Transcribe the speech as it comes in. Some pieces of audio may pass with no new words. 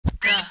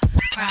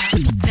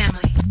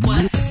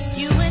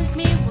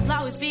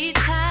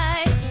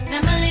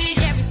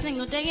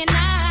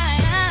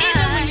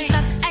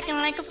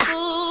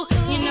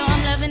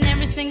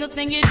single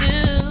thing you do. I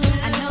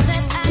know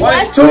that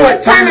What's to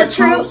it? Turn the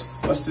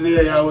troops. What's the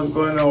deal, y'all? What's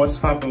going on? What's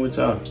popping with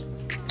y'all?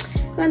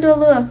 We're gonna do a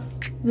little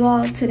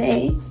vlog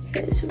today.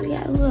 So we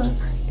got a little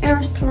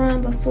errands to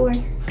run before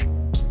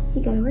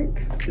he go to work.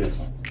 This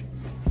one.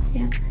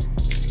 Yeah.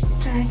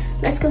 Alright,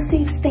 let's go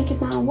see if Stinky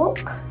Mom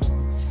woke.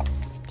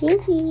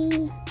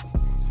 Stinky.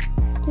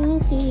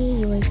 Stinky,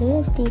 you wake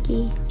up,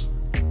 Stinky.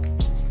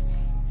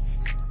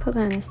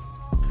 Pocahontas.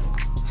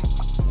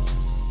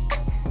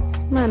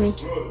 Mommy.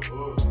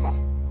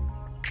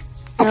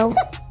 No.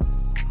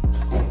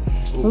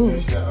 Ooh.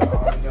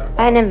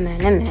 Never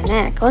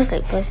mind. Go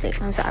sleep.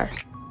 I'm sorry.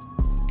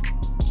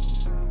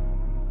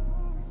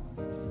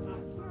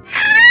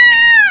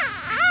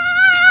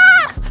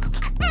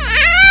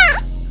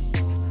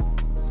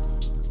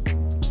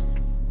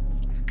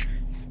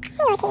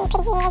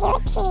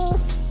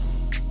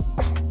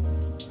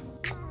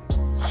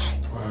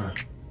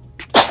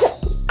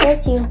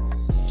 Bless you.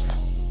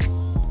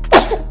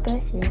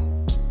 Bless you.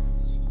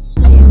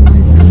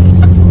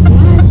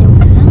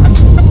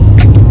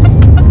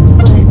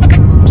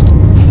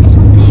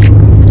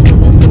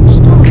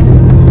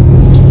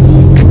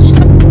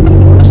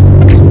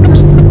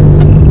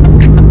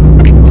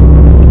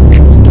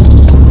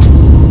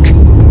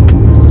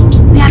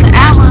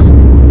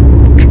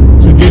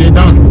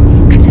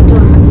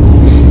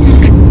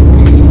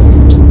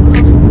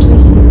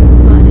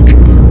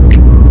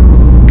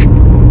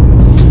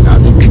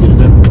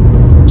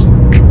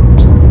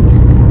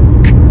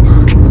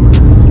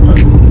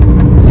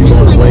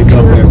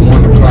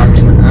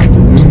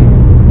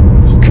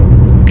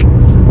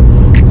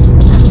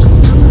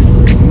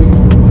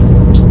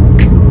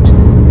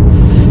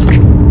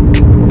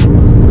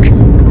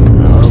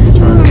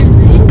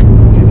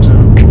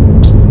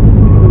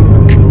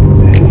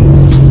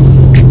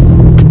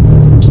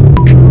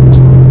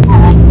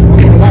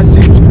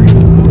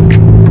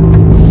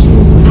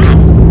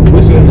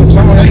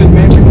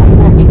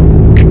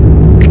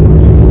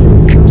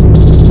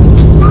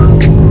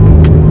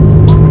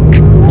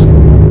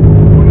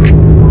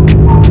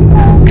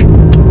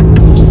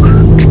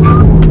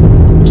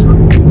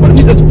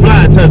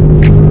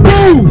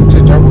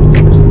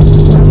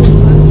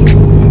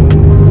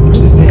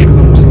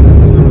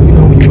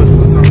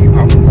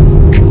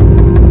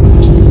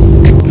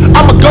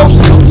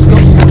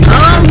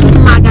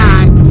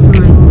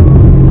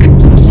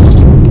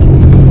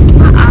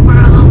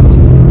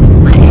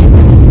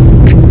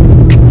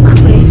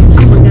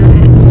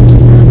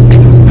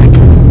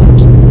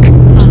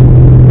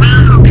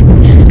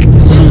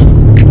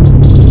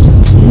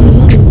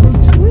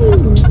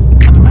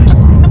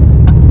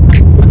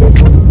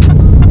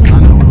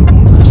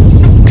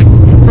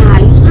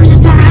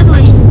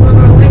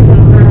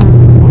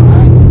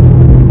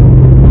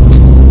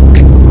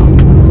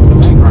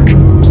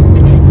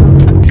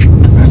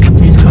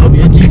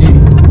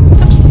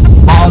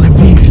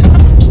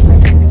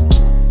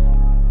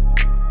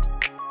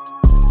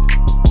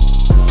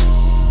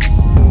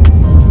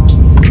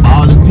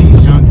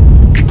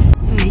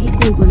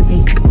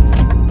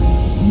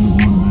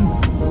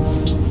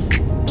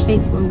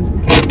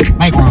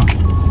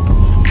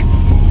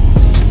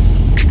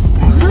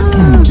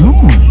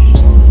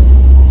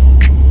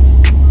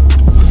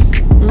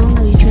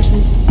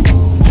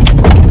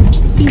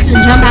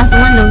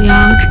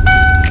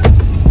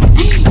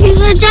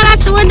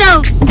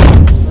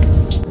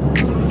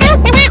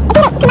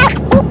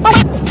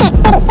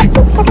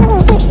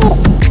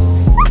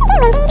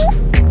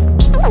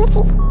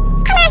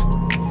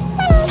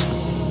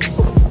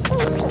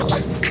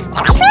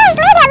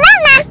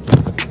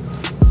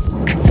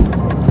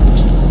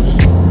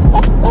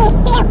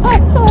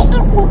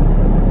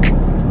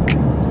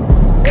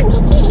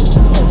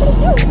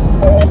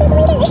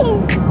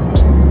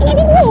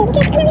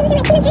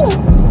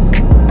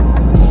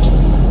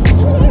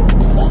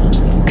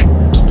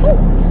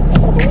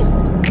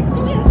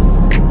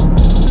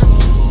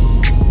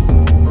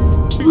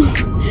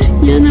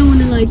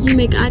 You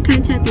make eye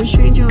contact with a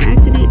stranger on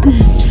accident,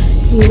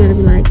 you gotta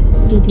be like,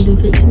 get the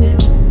fake smell.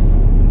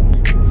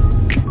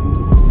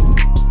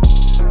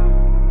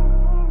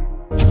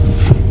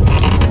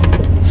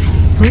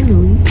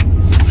 Finally.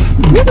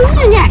 Nigga, you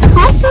done got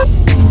coffee?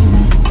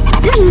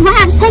 This is why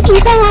it's taking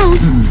so long. What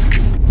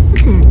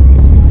time is it?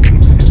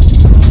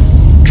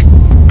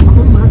 Oh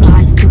my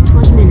god, it took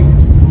 20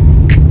 minutes.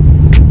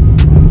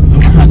 I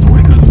had to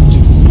wake up.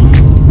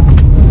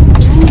 I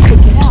need to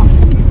get out.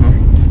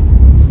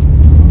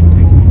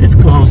 It's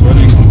close, so it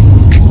ain't gonna.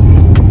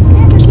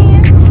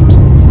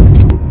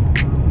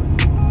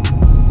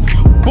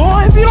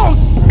 Boy, if you don't.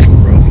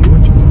 What you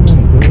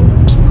doing,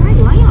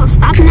 bro? Why y'all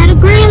stopping at a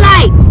green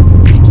light?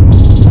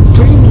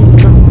 Green means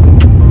go.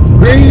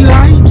 Green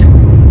light,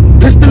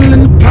 pistol in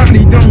the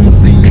potty, don't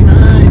see.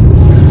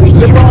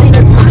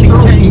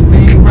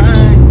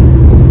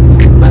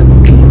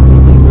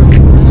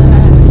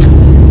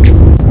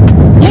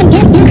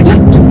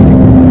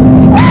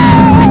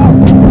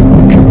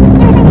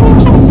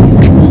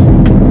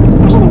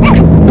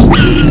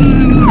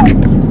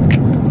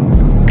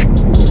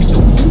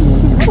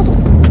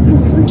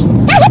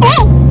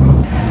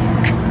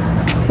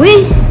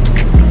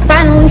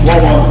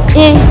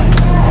 in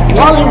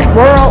Wally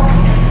World.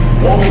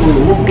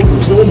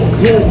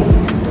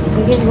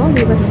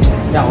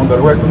 That one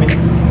better work for me? No.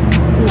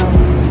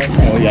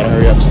 Oh, you gotta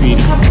hurry up,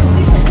 Speedy.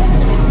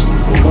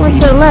 Going to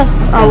the left.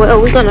 Oh,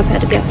 well, we're gonna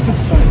have to get.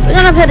 We're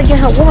gonna have to get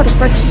her water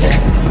first.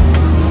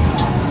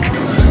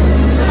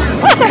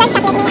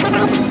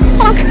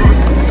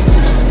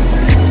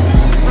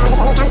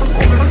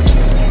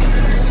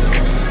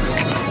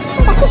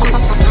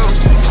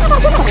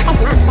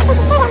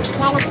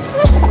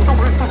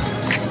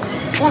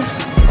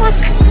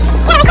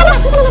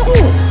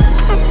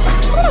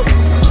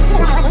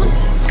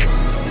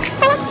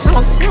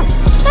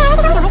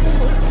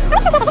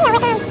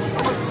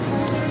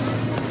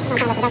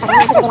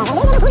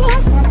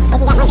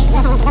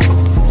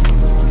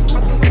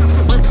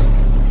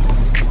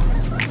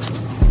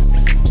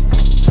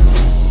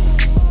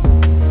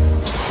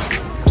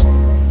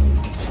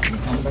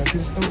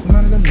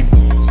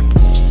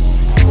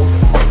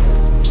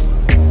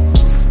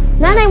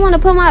 Now they want to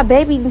put my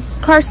baby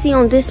car seat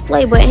on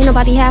display, but ain't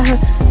nobody had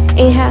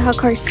her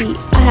car seat.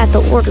 I had to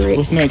order it.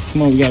 What's next?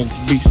 Come on, we gotta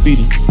be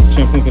Speedy.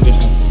 Shampoo and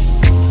conditioner.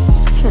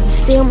 Trying to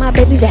steal my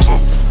baby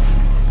bag.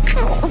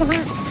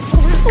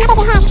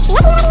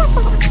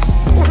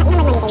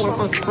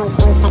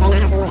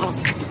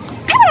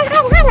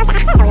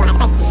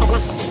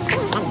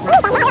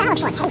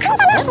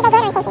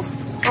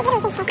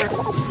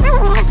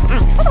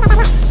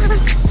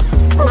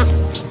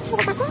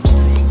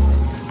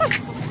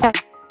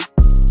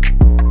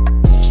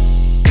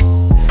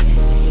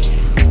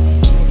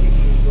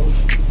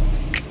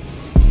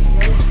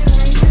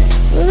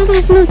 Look at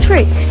those new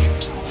tricks.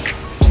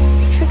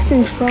 Tricks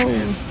and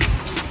trolls.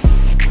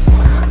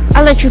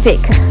 I'll let you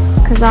pick,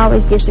 because I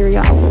always get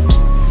cereal I want.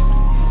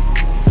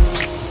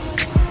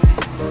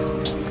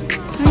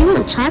 You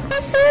want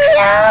chocolate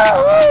cereal?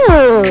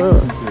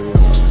 Ooh.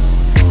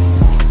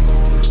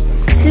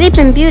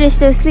 Sleeping Beauty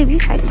still asleep. You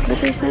tried to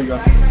click or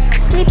something.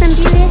 Sleeping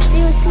Beauty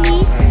still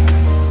asleep.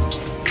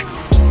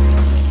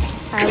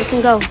 Alright, we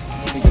can go.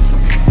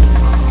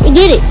 We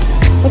did it.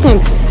 What time?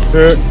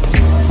 Third.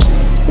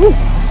 Ooh.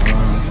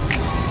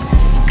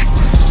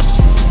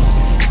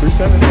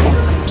 317.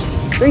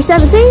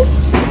 3:17?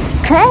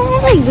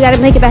 Hey, we gotta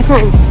make it back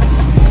home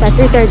by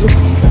 3:30.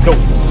 Let's go.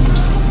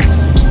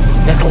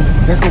 Let's go.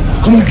 Let's go.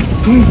 Come on.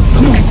 Come on.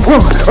 Come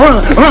on.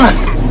 Run. Run.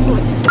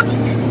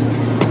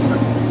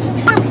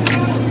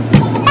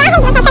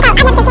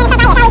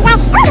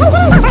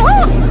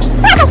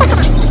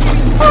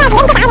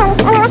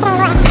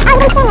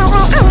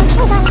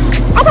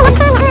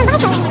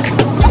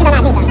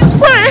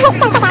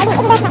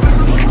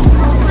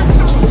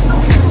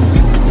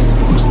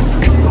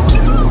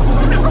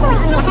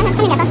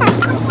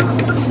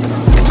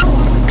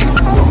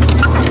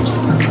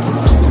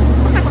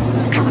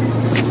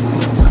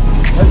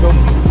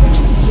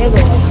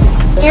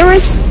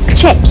 Errands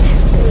checked.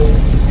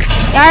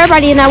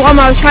 Everybody in that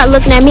Walmart was trying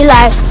looking at me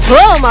like,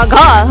 oh my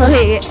god.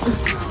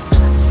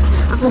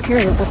 I'm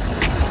period.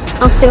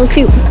 I'm still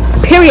cute.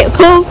 Period,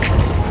 poo.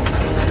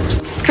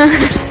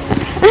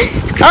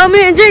 Oh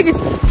man, Jiggers.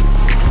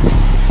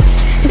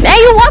 Hey,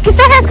 you walking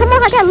fast. Come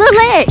on, I got little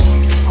legs.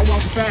 I'm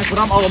walking fast, but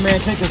I'm old man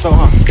chicken though,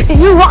 huh?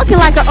 You walking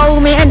like an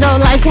old man though.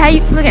 Like how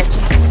you look at you.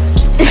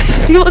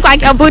 You look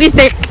like your booty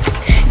stick.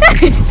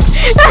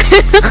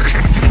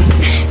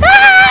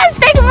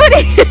 Steak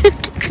booty.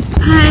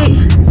 Alright.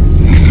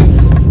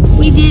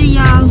 We did it,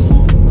 y'all.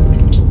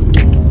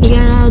 We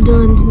got it all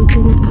done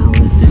within an hour.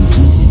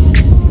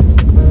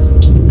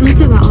 I'm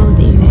talking about all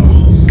day.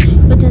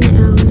 Within an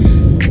hour.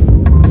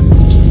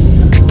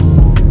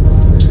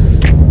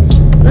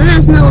 Let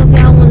us know if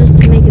y'all want us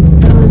to make it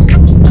done.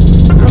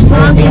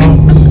 Vlogging.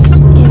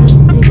 Yeah,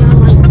 if y'all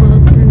like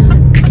vlogs or not.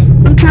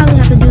 We probably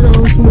have to do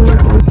those more.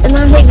 And I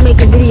hate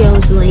making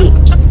videos late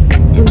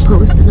and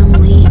posting them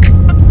late.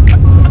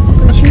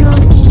 But you know,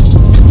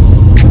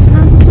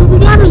 sometimes it's what we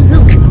gotta do.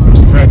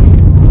 Right.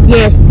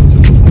 Yes.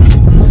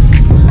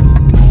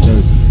 So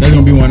that's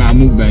gonna be one of our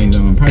mukbangs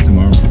probably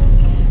tomorrow.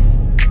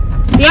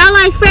 Y'all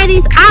like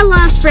Freddy's? I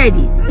love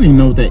Freddy's. I don't even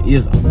know what that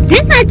is.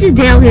 This not just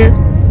down here.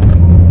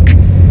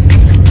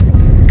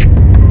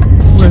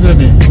 Where's that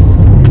then?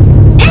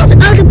 There's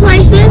other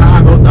places.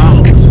 Chicago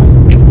dogs.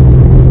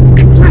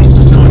 Right.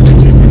 No, it's in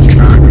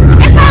Chicago.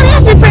 It probably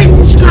is in Freddy's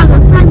in Chicago.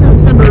 It's probably in the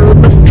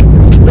suburbs.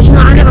 But you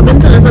know, I've never been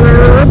to the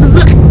suburbs.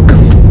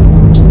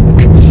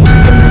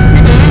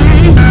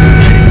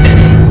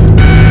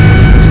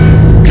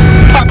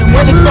 Fucking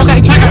what this fuck?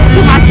 I trying to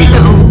put my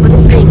seatbelt on for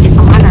this thing.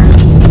 Oh my god.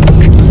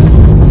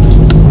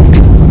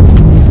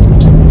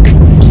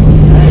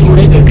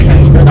 They just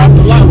came straight off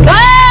the line. Go!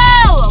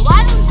 Why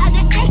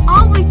don't they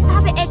always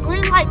stop it at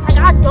green lights? Like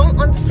I don't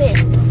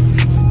understand.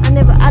 I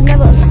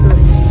never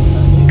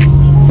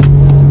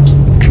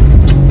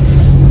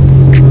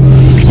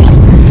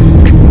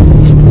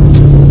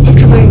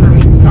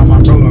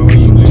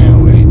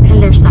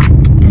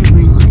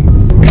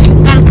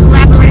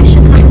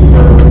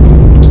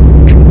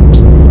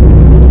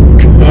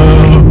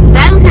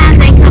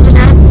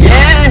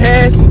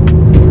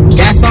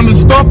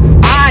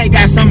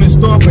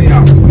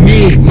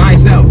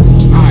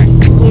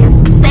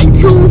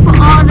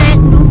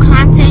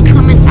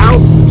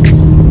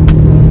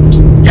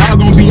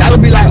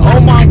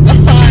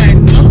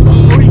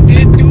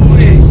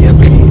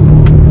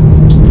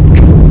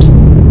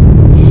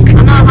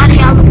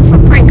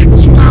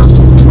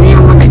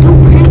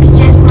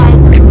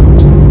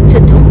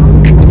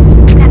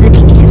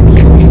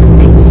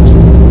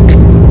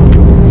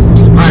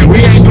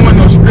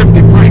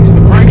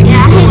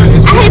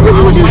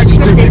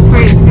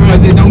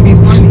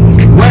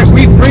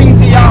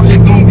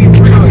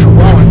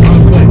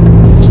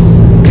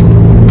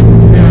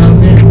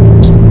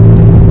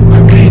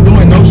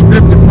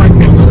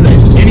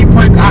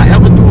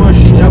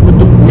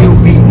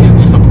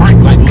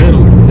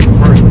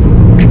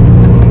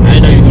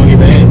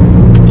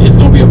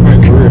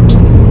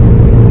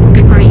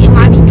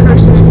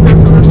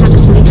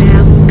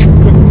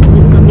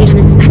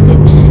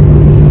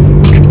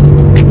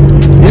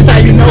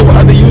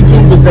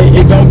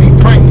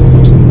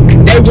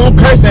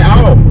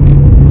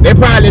They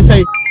probably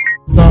say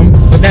something,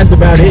 but that's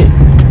about it.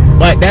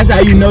 But that's how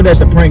you know that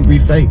the prank be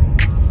fake.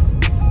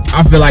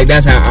 I feel like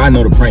that's how I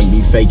know the prank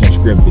be fake and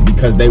scripted,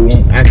 because they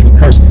won't actually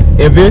curse.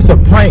 If it's a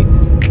prank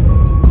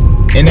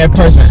and that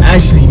person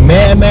actually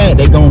mad,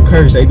 they gonna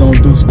curse. They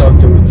gonna do stuff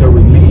to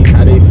relieve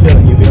how they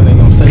feeling. You feel? They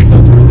gonna say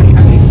stuff to relieve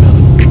how they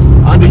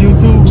feeling. Other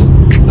YouTubers,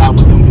 stop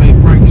with them fake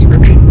pranks,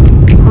 scripted.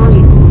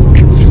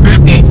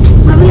 Scripted.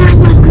 But we got a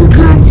lot of good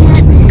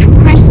content.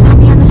 Pranks will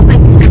be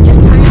unexpected, so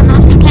just turn your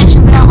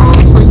notification bell on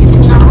so you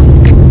can know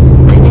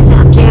when it's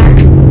out there.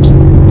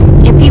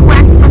 If people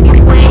ask for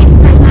giveaways,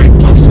 turn your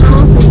notification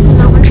on so you can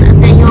know when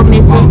something you'll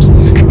miss it.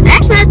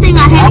 That's the thing I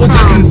hate. I was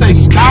just gonna say,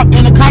 stop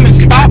in the comments.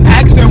 Stop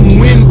asking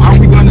when are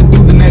we gonna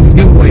do the next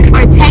giveaway.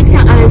 Or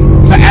texting us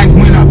to ask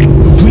when up.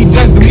 We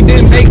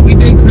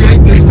didn't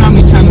create this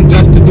family channel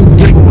just to do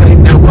giveaways.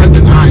 That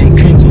wasn't our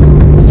intentions.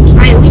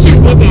 Right, we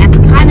just did that. The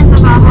kindness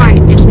of our heart,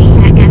 and we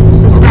had got some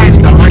subscribers.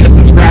 Just 100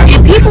 subscribers.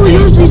 And people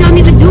usually don't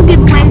even do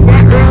giveaways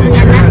that early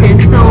or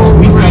nothing. So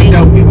we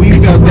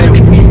felt that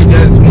we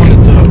just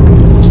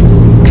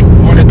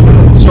wanted to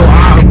show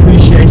our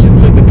appreciation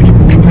to the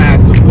people who have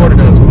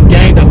supported us. We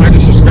gained 100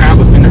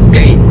 subscribers in a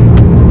day.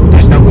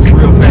 That was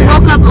real fast. We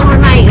woke up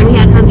overnight and we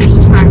had 100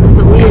 subscribers,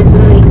 so we was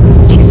really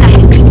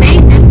excited. We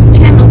made this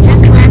channel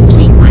just last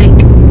week,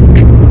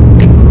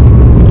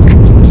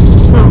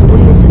 so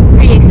we was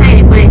pretty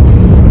excited. But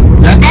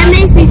that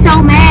makes me so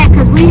mad,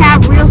 because we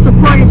have real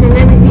supporters, and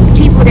then there's these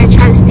people that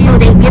try to steal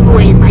their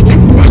giveaways. Like,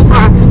 it's meant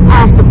for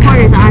our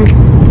supporters, our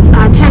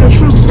turn of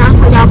troops, not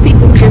for y'all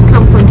people who just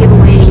come for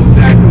giveaways.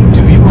 Exactly.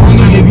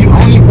 If you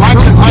only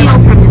watching us,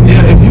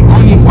 if you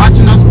only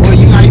watching us, or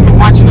you're not even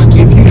watching us,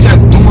 if you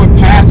just going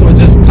past or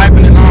just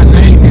typing in our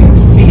name and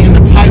seeing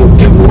the title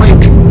giveaway,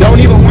 don't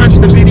even watch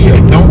the video.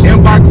 Don't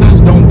inbox us,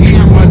 don't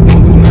DM us,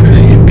 don't do none of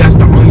that. If that's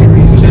the only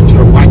reason that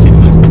you're watching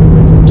us,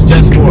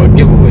 just for a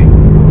giveaway,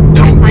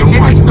 don't watch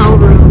that is it. so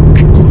rude.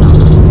 So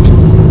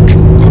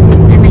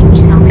that makes me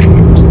so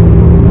mad.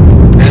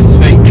 That's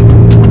fake.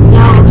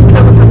 Y'all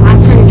stealing from our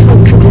turn of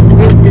troops who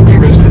really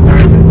deserve it.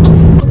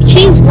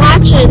 Keep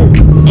watching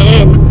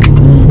and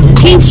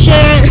keep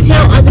sharing.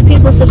 Tell other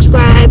people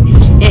subscribe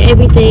and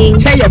everything.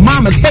 Tell your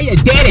mama, tell your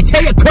daddy,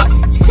 tell your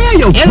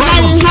Everybody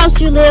grandma. in the house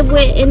you live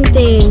with,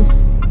 anything.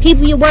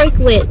 People you work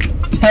with.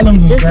 Tell them to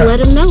Just subscribe. let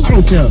them know. I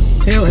don't care.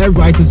 Tell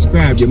everybody to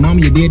subscribe. Your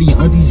mama, your daddy, your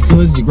aunties, your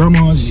cousins, your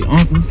grandmas, your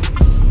uncles,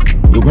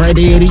 your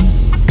granddaddy,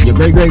 your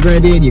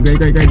great-great-granddaddy, your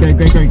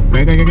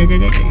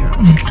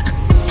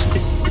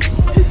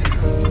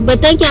great-great-great-great-great-great-great-great-great-great. But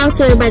thank y'all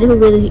to everybody who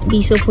really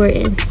be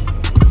supporting.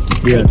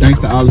 Yeah, thanks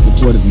to all the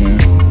supporters, man.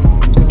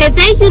 And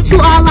thank you to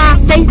all our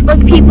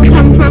Facebook people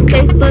coming from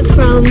Facebook,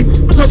 from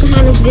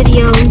Pocahontas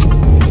video,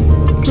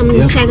 coming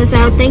to check us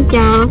out. Thank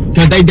y'all.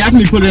 Because they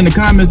definitely put it in the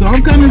comments, so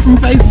I'm coming from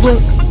Facebook.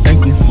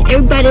 Thank you.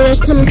 Everybody that's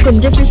coming from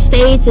different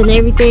states and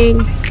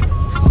everything.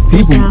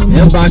 People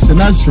inboxing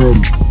us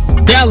from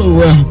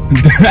Delaware.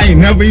 I ain't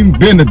never even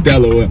been to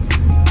Delaware.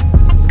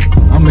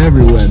 I'm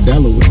everywhere,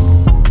 Delaware.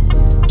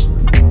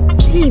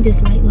 He ain't this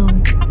light long.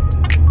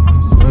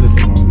 What is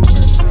the longest way?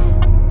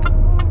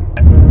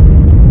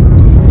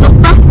 Look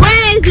both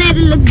ways, let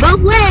it look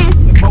both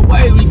ways. Both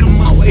ways, we come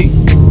my way.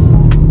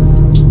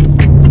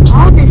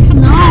 All the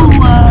snow.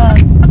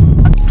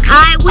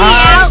 Alright, we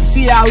out.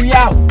 See y'all, we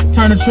out.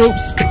 Turn the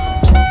troops.